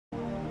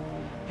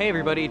Hey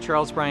everybody,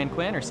 Charles Brian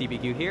Quinn, or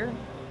CBQ here,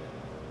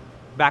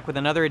 back with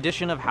another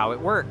edition of How It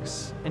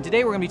Works. And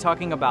today we're going to be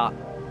talking about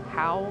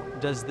how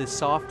does the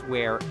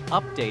software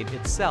update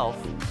itself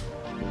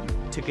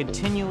to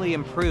continually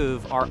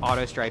improve our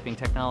auto-striping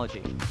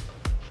technology.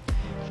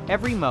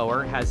 Every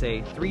mower has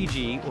a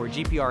 3G or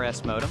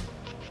GPRS modem,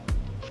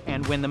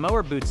 and when the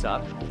mower boots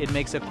up, it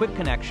makes a quick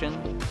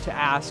connection to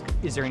ask,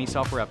 is there any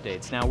software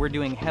updates? Now, we're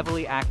doing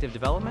heavily active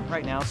development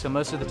right now, so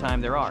most of the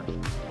time there are.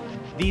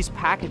 These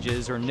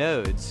packages or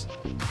nodes,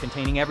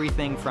 containing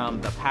everything from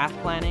the path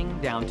planning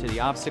down to the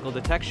obstacle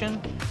detection,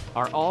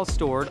 are all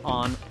stored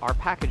on our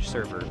package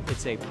server.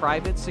 It's a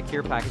private,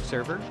 secure package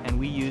server, and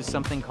we use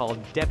something called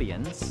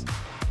debians,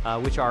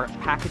 which are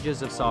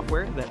packages of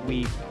software that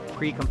we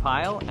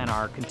pre-compile and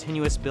our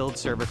continuous build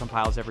server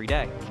compiles every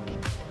day.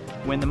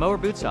 When the mower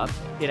boots up,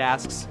 it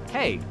asks,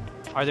 hey,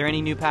 are there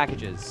any new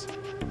packages?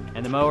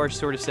 And the mower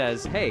sort of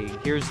says, hey,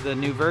 here's the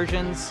new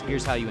versions,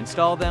 here's how you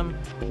install them,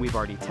 we've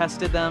already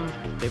tested them,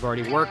 they've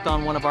already worked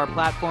on one of our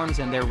platforms,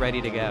 and they're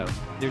ready to go.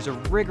 There's a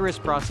rigorous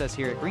process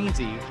here at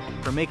Greenzie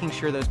for making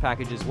sure those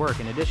packages work.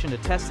 In addition to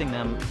testing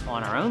them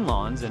on our own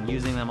lawns and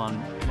using them on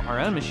our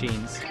own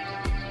machines,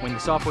 when the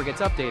software gets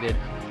updated,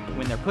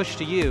 when they're pushed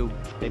to you,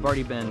 they've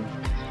already been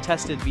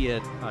tested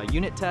via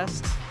unit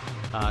tests,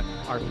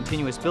 our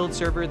continuous build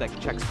server that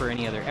checks for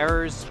any other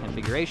errors,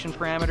 configuration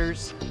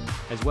parameters,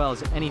 as well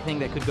as anything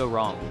that could go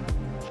wrong.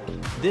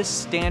 This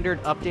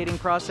standard updating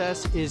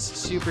process is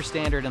super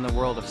standard in the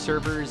world of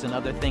servers and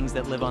other things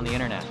that live on the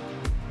internet.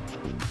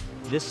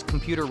 This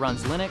computer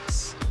runs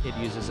Linux, it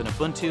uses an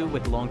Ubuntu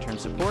with long-term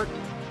support,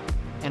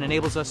 and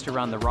enables us to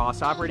run the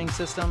ROS operating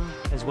system,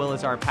 as well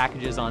as our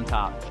packages on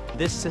top.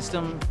 This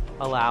system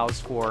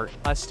allows for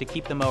us to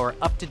keep the mower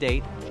up to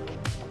date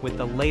with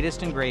the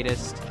latest and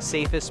greatest,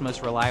 safest,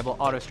 most reliable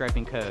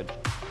auto-striping code.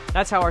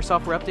 That's how our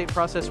software update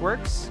process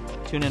works.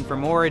 Tune in for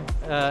more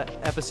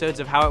episodes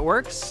of How It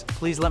Works.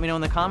 Please let me know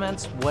in the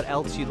comments what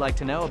else you'd like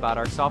to know about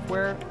our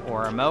software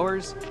or our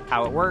mowers,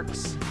 how it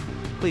works.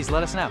 Please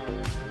let us know.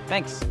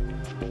 Thanks.